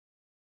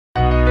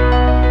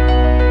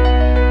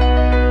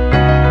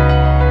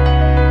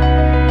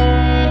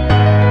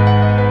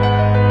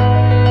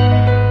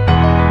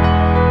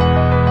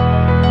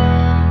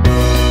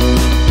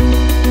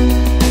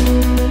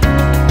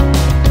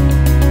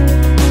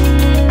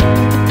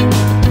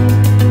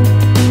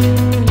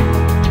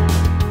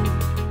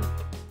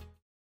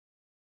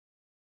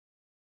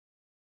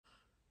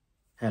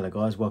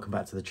guys, welcome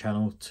back to the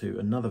channel to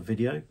another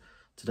video.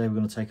 Today we're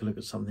going to take a look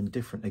at something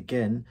different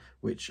again,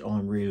 which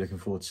I'm really looking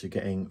forward to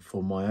getting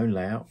for my own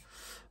layout.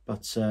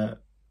 But a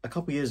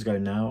couple of years ago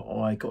now,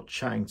 I got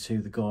chatting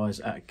to the guys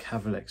at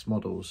Cavalex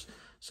Models,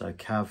 so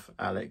Cav,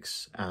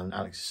 Alex and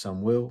Alex's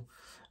son Will,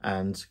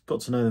 and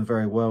got to know them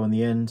very well in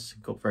the end,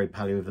 got very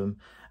pally with them,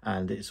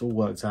 and it's all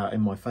worked out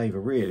in my favour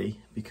really,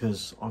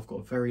 because I've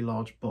got a very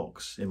large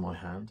box in my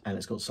hand and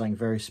it's got something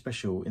very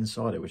special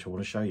inside it which I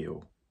want to show you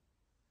all.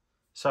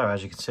 So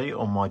as you can see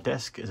on my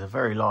desk is a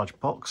very large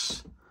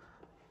box,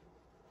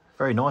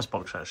 very nice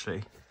box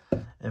actually.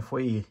 If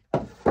we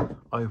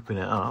open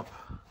it up,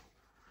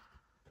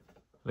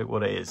 look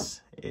what it is.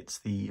 It's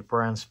the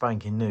brand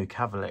spanking new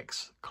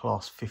Cavalex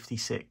Class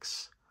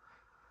 56,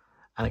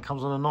 and it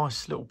comes on a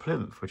nice little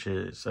plinth, which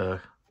is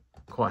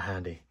quite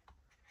handy.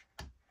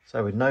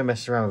 So with no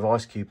messing around with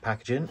ice cube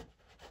packaging,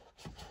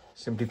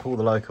 simply pull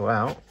the Loco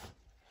out.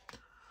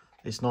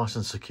 It's nice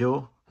and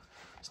secure.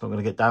 It's not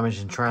going to get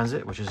damaged in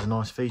transit, which is a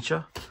nice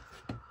feature.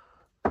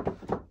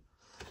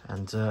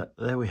 And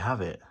there we have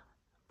it.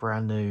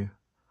 Brand new,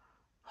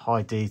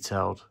 high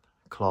detailed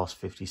Class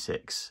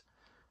 56.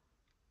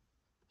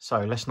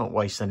 So let's not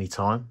waste any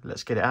time.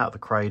 Let's get it out of the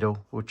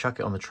cradle. We'll chuck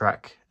it on the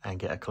track and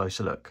get a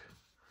closer look.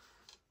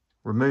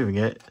 Removing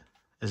it,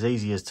 as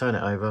easy as turn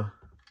it over,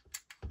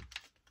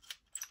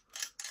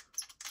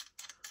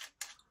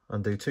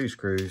 undo two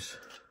screws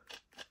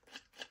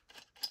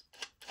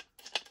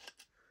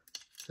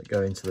that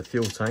go into the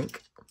fuel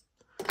tank.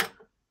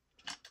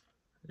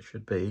 It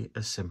should be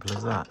as simple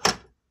as that.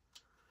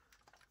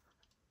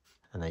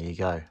 And there you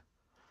go.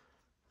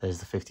 There's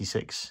the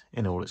 56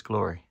 in all its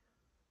glory.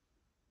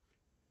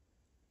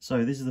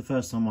 So this is the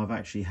first time I've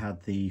actually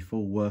had the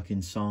full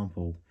working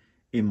sample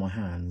in my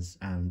hands,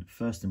 and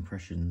first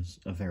impressions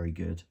are very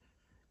good.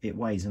 It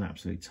weighs an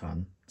absolute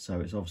ton,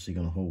 so it's obviously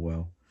going to haul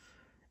well.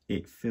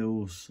 It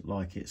feels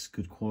like it's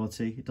good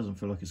quality. It doesn't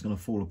feel like it's going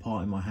to fall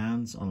apart in my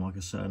hands, unlike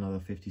a certain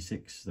other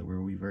 56 that we're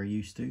all very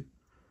used to.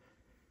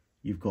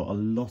 You've got a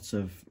lot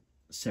of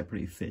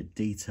separately fitted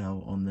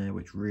detail on there,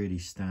 which really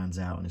stands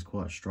out and is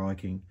quite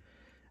striking.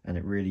 And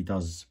it really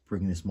does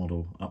bring this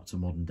model up to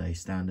modern day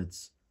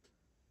standards.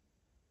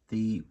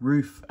 The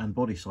roof and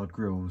body side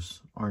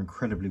grills are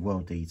incredibly well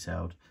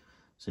detailed.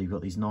 So you've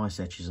got these nice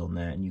edges on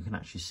there and you can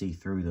actually see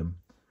through them.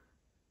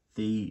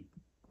 The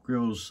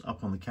grills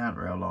up on the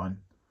counter-rail line,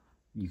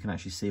 you can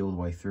actually see all the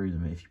way through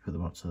them if you put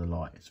them up to the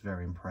light. It's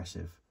very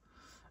impressive.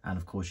 And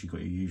of course you've got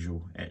your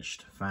usual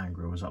etched fan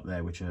grills up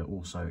there, which are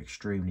also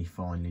extremely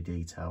finely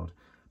detailed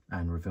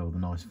and reveal the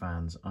nice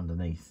fans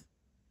underneath.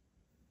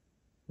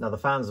 Now the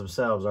fans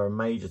themselves are a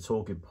major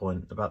talking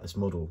point about this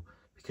model,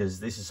 because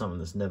this is something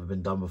that's never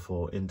been done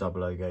before in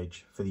 00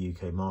 gauge for the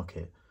UK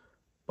market.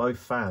 Both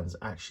fans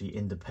actually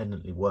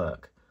independently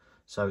work.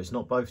 So it's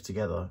not both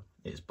together,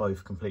 it's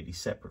both completely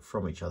separate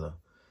from each other.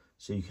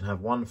 So you can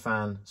have one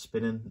fan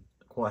spinning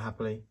quite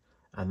happily,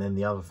 and then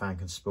the other fan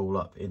can spool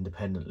up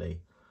independently,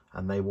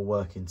 and they will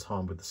work in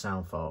time with the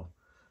sound file.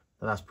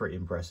 And that's pretty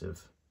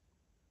impressive.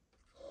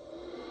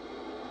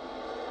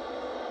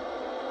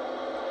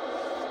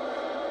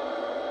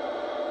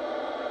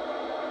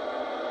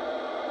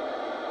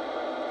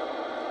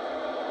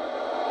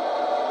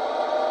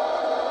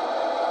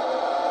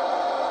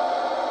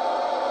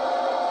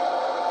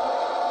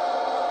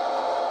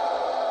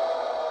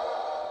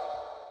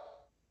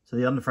 So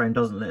the underframe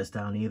doesn't let us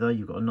down either.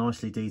 You've got a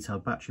nicely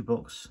detailed battery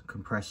box,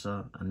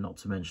 compressor, and not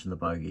to mention the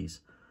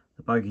bogies.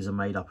 The bogies are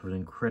made up of an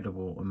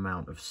incredible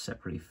amount of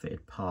separately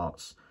fitted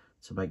parts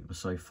to make them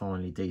so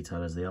finely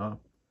detailed as they are.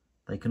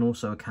 They can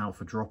also account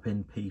for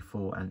drop-in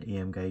P4 and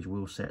EM gauge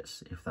wheel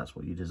sets if that's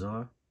what you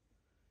desire.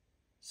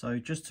 So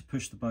just to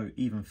push the boat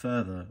even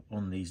further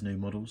on these new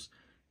models,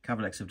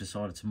 Cavalex have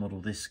decided to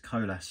model this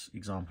Colas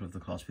example of the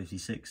Class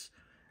 56.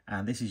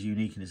 And this is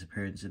unique in its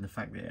appearance in the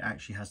fact that it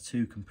actually has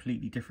two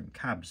completely different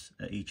cabs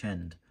at each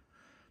end.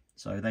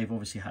 So they've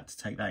obviously had to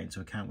take that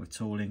into account with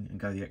tooling and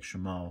go the extra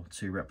mile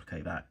to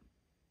replicate that.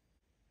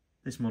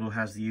 This model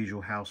has the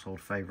usual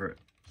household favourite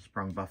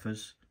sprung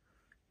buffers,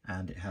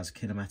 and it has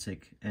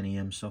kinematic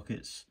NEM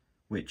sockets,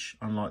 which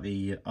unlike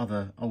the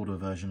other older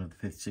version of the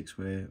 56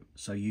 we're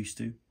so used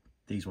to,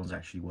 these ones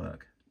actually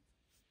work.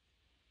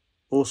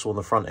 Also on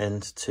the front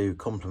end, to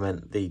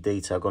complement the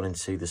detail gone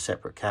into the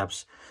separate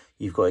cabs,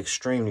 you've got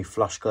extremely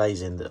flush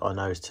glazing that I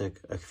know took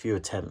a few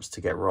attempts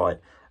to get right,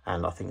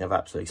 and I think they've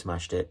absolutely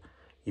smashed it.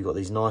 You've got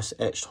these nice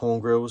etched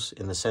horn grills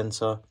in the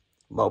centre,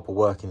 multiple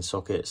working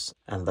sockets,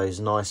 and those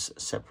nice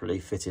separately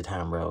fitted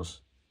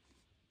handrails.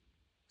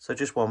 So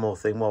just one more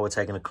thing while we're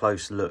taking a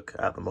close look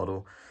at the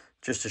model,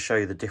 just to show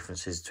you the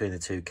differences between the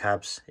two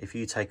cabs. If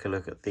you take a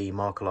look at the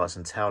marker lights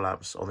and tail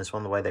lamps on this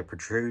one, the way they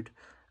protrude,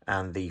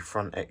 and the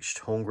front etched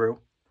horn grille,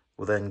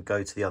 we'll then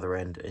go to the other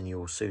end and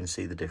you'll soon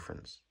see the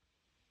difference.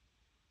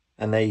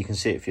 And there you can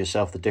see it for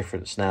yourself, the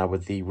difference now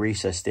with the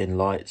recessed in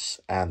lights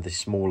and the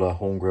smaller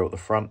horn grille at the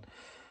front.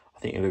 I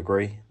think you'll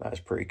agree, that is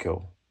pretty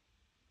cool.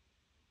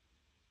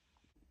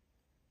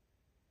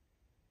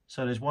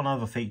 So there's one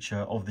other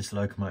feature of this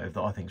Locomotive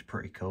that I think is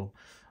pretty cool.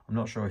 I'm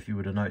not sure if you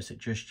would have noticed it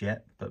just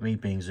yet, but me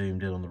being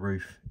zoomed in on the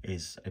roof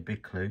is a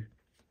big clue.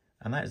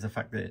 And that is the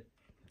fact that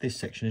this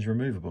section is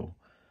removable.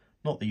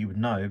 Not that you would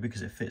know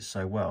because it fits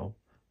so well,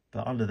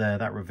 but under there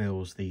that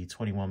reveals the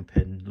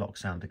 21-pin lock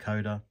sound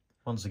decoder.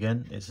 Once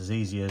again, it's as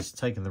easy as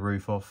taking the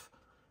roof off,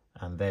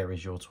 and there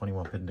is your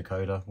 21-pin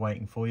decoder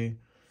waiting for you.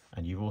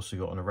 And you've also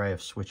got an array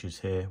of switches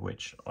here,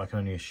 which I can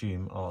only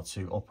assume are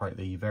to operate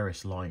the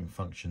various lighting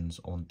functions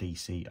on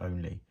DC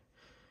only.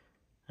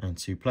 And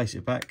to place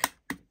it back,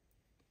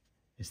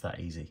 it's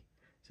that easy.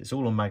 So it's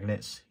all on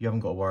magnets, you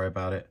haven't got to worry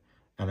about it.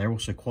 And they're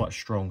also quite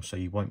strong, so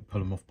you won't pull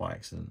them off by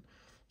accident.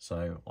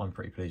 So I'm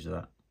pretty pleased with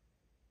that.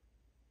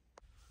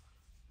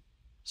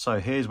 So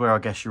here's where I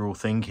guess you're all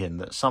thinking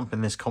that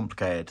something this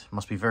complicated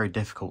must be very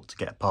difficult to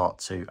get apart,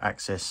 to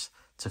access,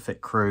 to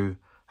fit crew,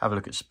 have a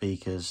look at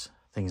speakers,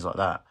 things like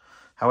that.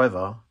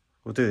 However,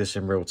 we'll do this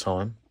in real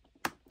time.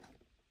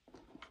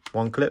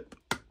 1 clip,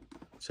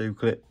 2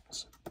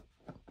 clips,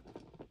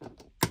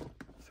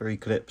 3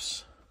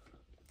 clips,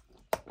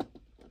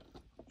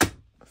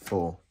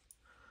 4.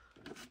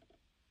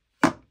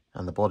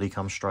 And the body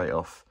comes straight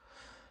off.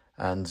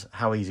 And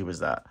how easy was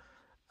that?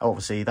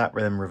 Obviously, that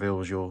then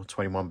reveals your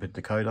 21-pin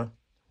decoder.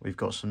 We've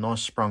got some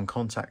nice sprung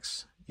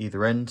contacts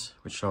either end,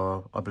 which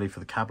are, I believe,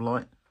 for the cab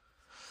light.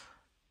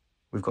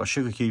 We've got a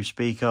sugar cube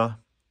speaker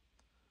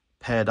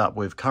paired up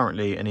with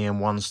currently an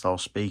EM1 style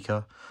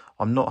speaker.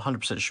 I'm not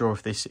 100% sure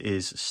if this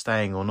is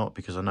staying or not,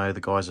 because I know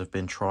the guys have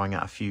been trying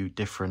out a few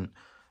different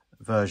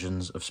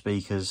versions of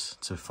speakers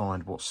to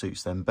find what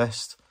suits them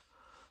best.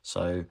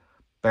 So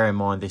bear in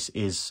mind, this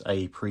is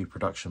a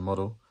pre-production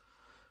model.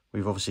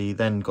 We've obviously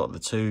then got the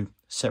 2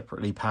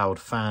 separately powered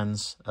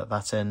fans at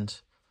that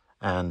end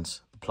and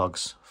the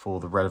plugs for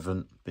the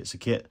relevant bits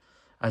of kit,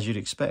 as you'd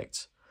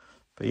expect.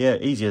 But yeah,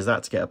 easy as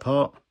that to get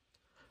apart.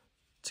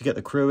 To get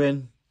the crew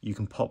in, you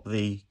can pop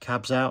the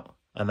cabs out,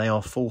 and they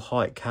are full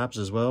height cabs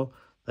as well.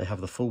 They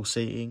have the full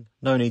seating.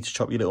 No need to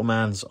chop your little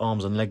man's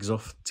arms and legs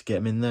off to get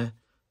them in there.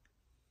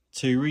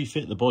 To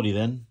refit the body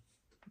then,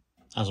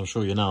 as I'm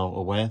sure you're now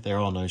aware, there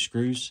are no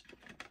screws.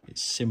 It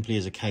simply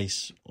is a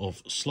case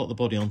of slot the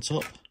body on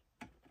top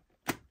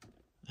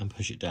and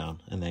push it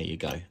down, and there you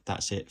go.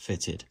 That's it,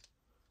 fitted.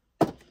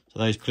 So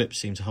those clips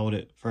seem to hold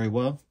it very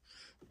well.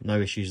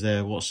 No issues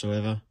there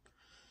whatsoever.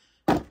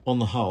 On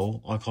the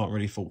whole, I can't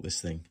really fault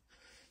this thing.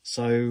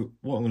 So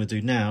what I'm going to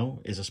do now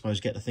is, I suppose,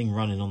 get the thing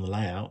running on the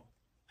layout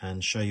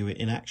and show you it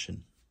in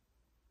action.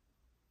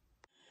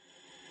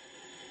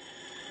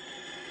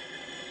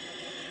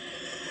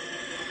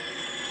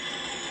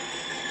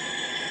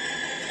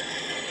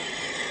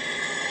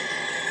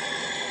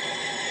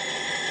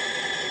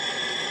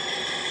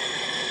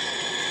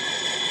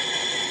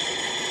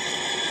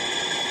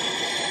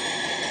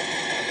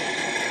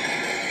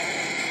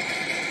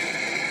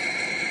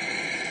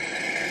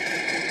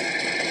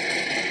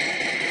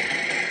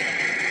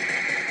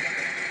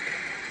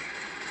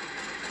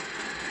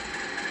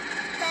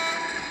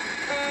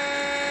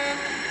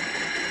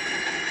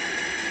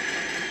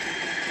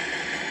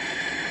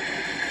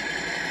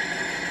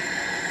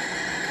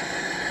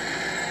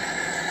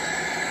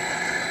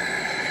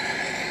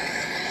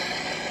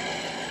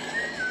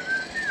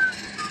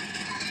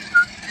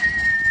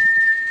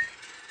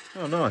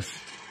 Oh, nice.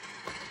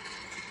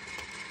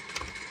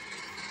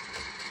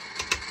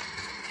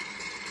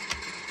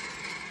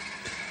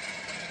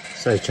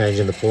 So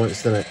changing the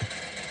points, doesn't it?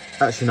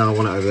 Actually, no, I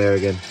want it over there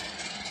again. In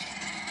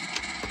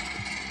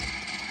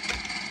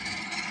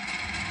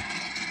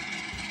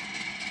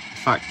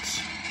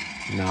fact,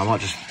 no, I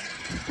might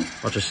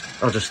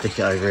I'll just stick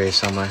it over here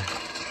somewhere.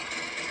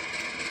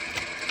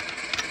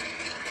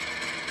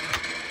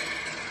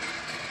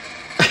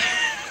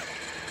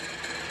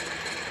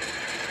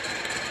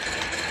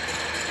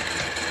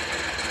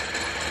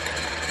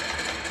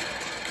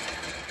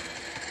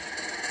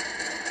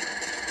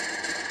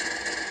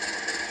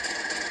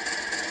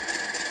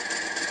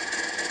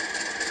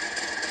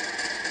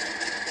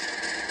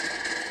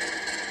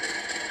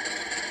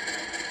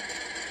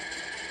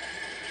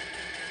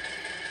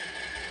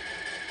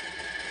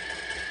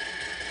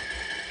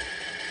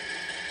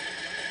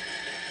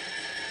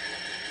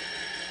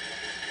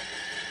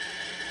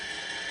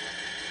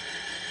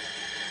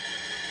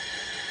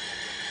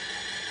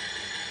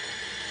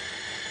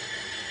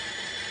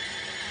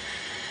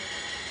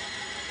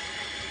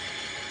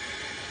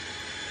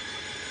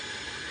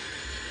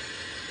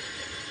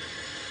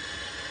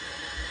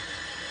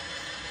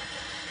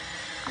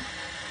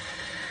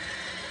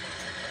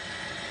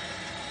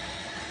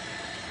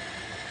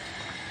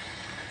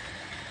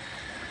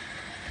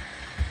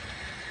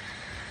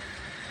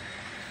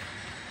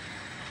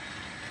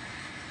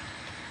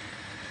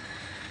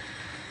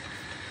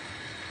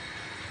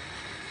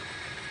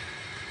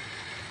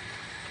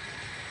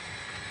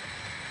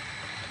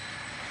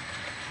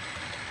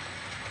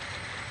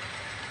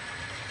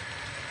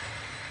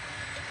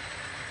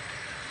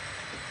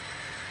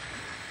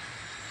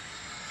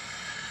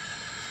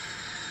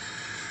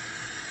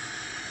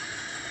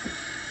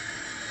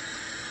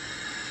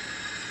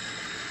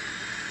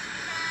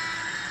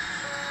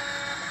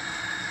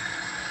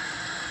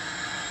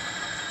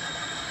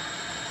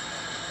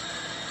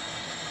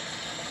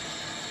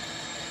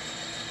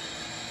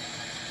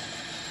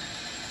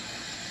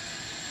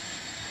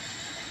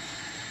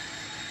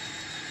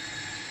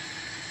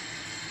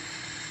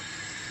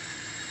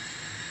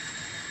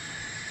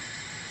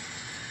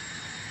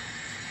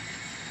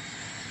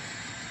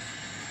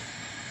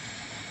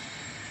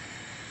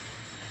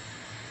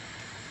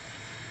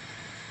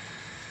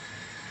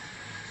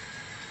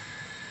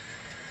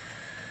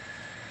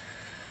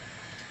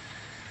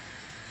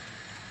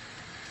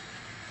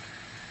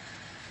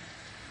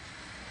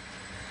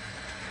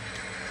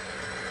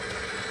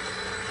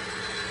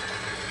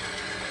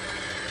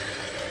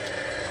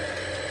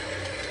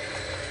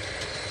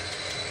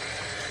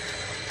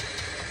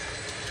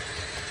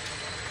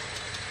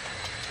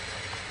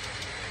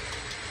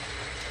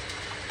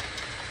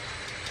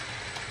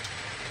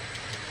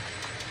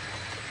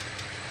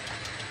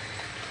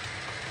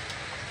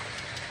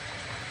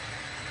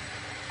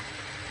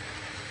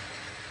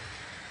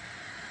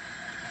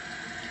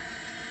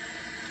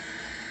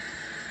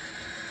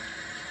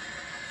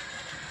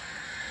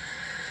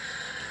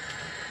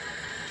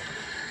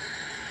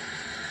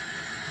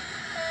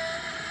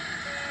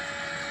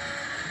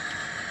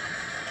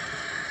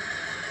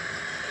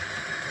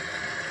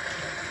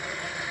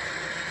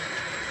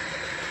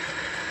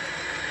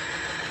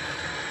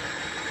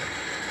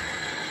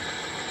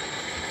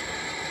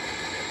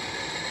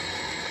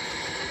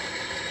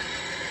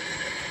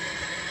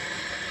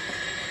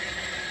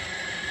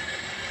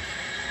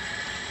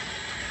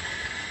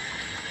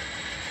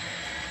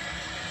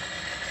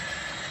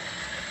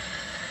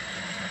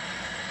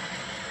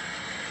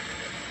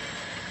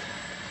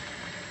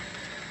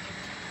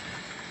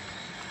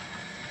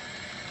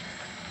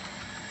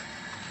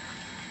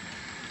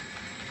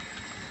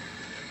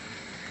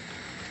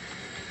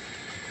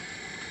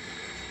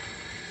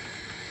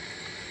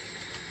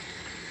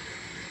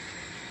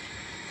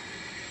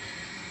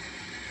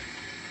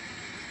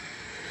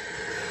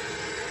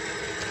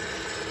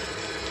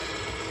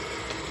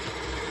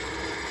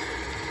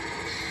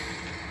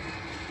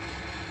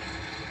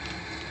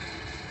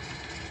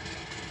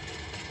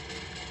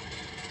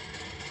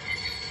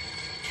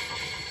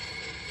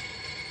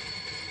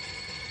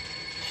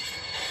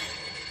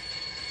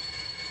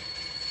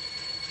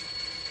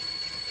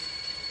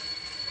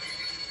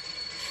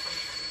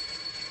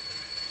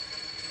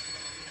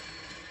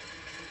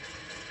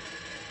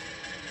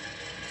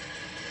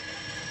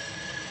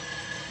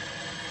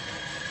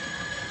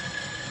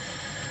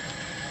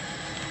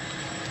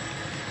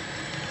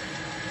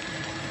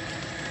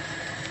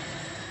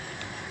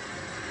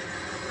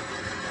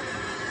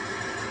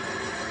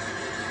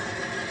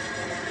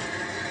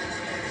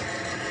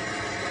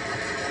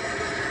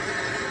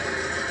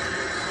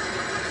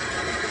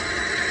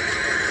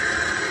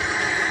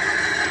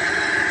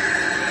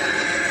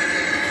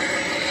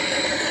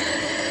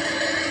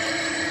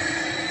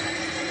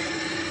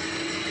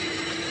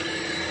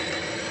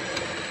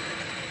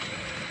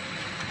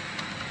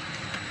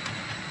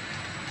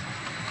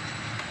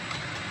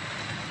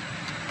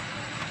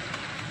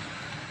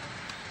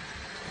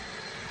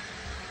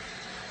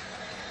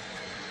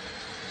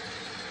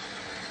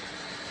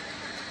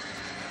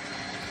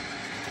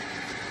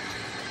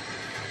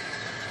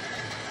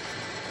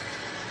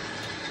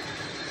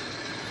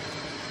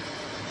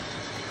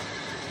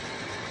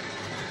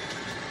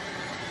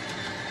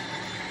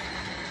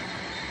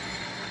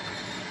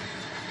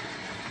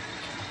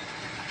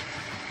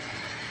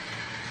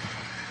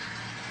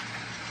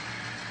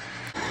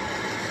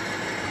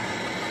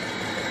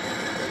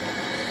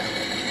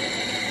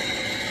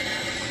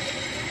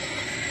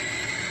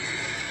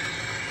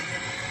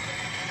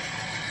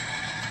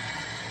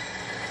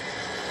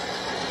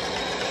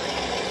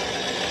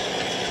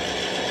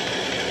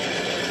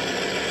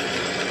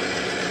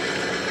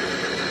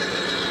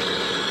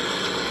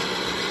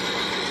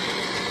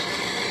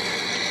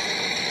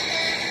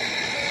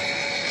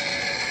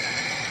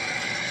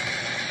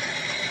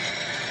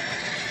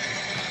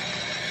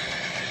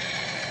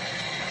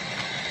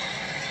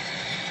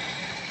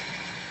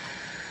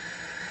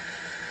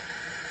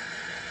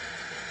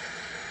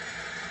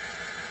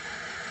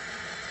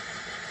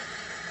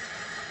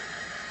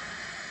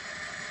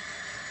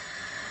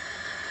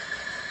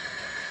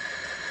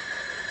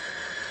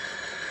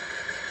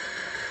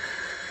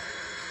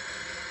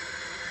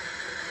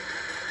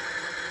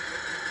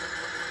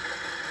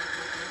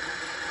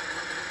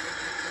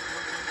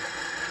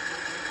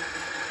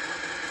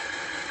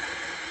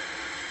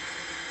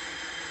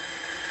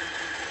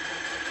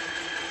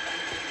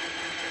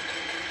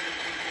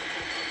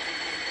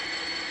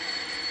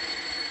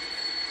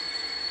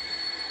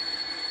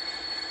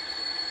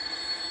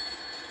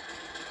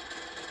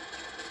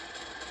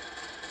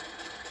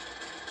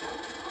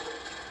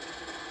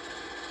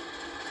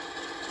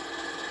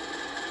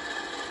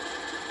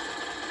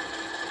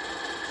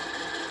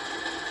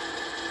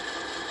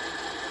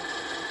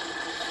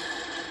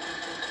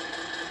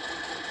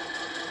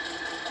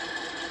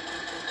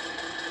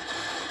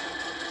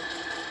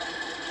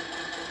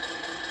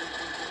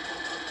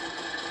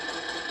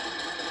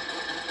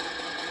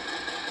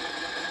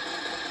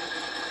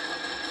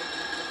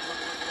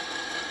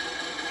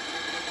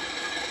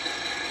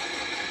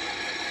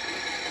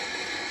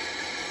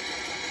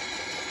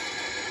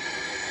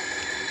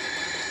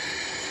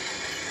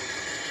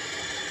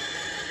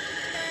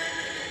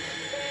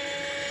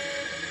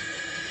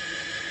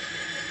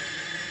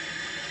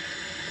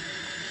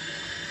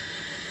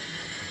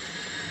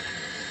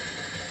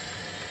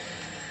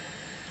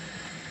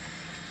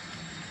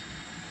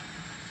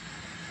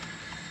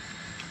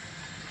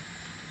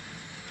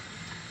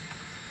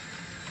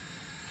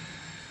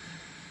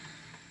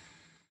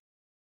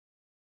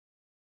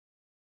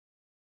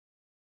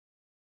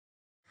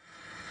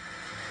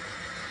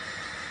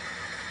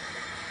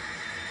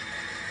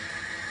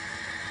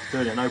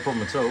 Doing it no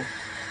problem at all.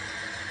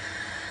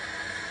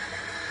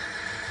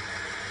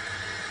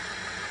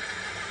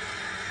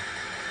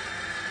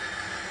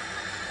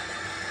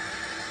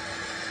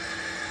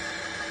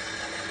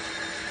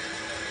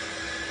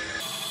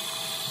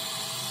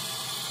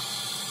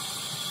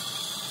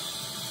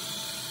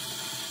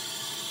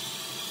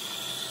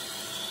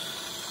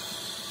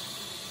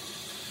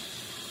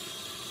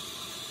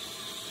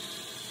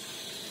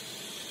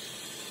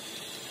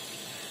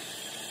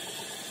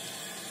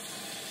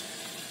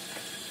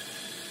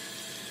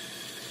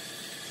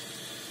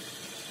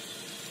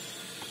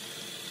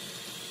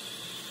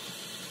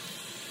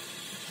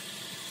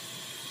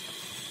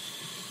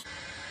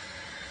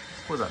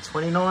 What was that,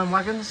 29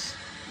 wagons?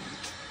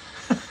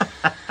 So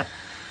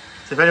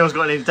if anyone's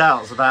got any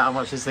doubts about how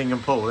much this thing can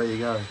pull, there you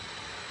go.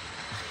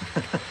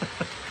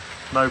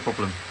 No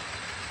problem.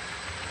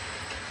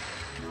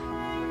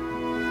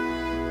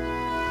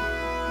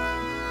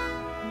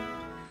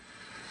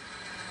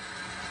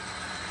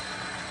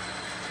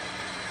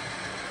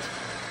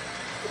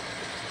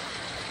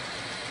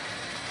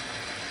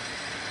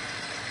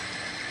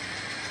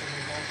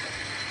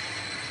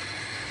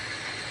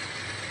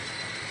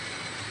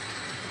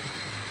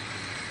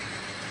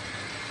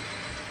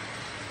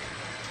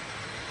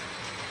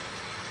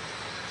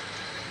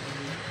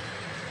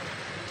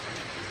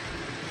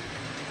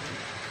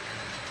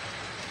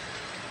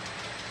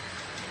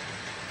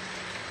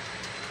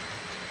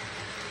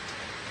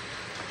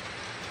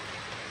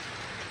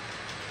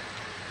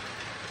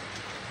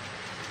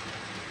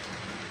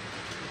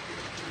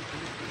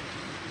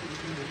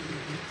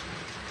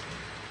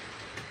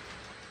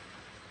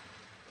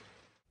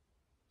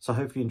 So I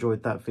hope you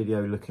enjoyed that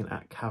video looking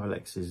at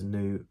Cavalex's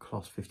new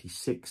Class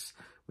 56,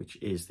 which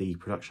is the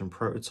production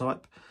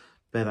prototype.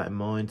 Bear that in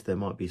mind, there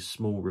might be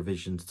small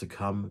revisions to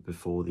come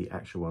before the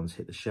actual ones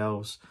hit the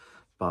shelves,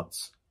 but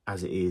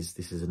as it is,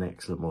 this is an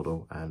excellent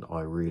model and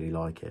I really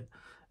like it,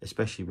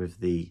 especially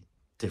with the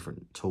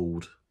different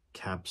tooled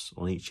cabs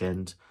on each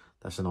end.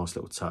 That's a nice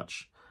little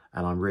touch,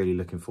 and I'm really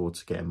looking forward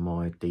to getting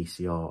my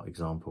DCR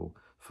example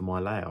for my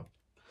layout.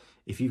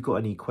 If you've got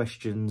any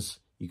questions,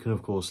 you can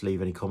of course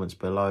leave any comments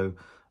below,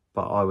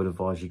 but I would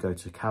advise you go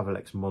to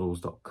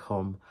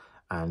cavalexmodels.com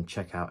and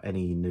check out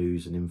any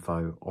news and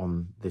info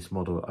on this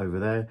model over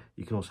there.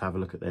 You can also have a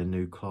look at their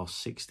new Class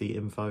 60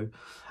 info.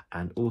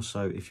 And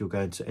also, if you're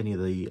going to any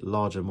of the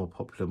larger, more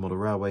popular model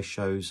railway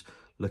shows,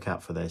 look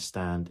out for their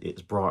stand.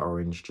 It's bright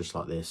orange, just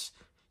like this.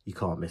 You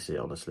can't miss it,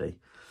 honestly.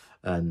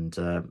 And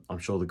I'm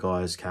sure the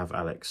guys,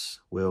 Cavalex,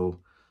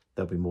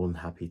 they'll be more than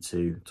happy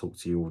to talk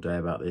to you all day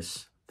about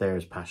this. They're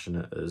as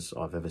passionate as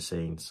I've ever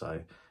seen,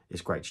 so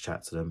it's great to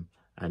chat to them.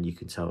 And you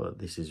can tell that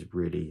this is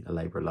really a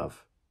labour of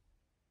love.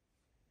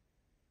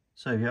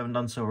 So if you haven't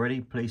done so already,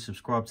 please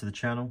subscribe to the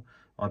channel.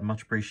 I'd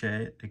much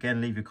appreciate it.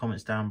 Again, leave your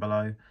comments down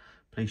below.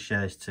 Please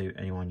share this to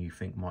anyone you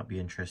think might be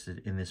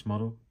interested in this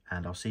model.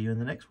 And I'll see you in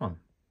the next one.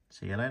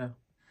 See you later.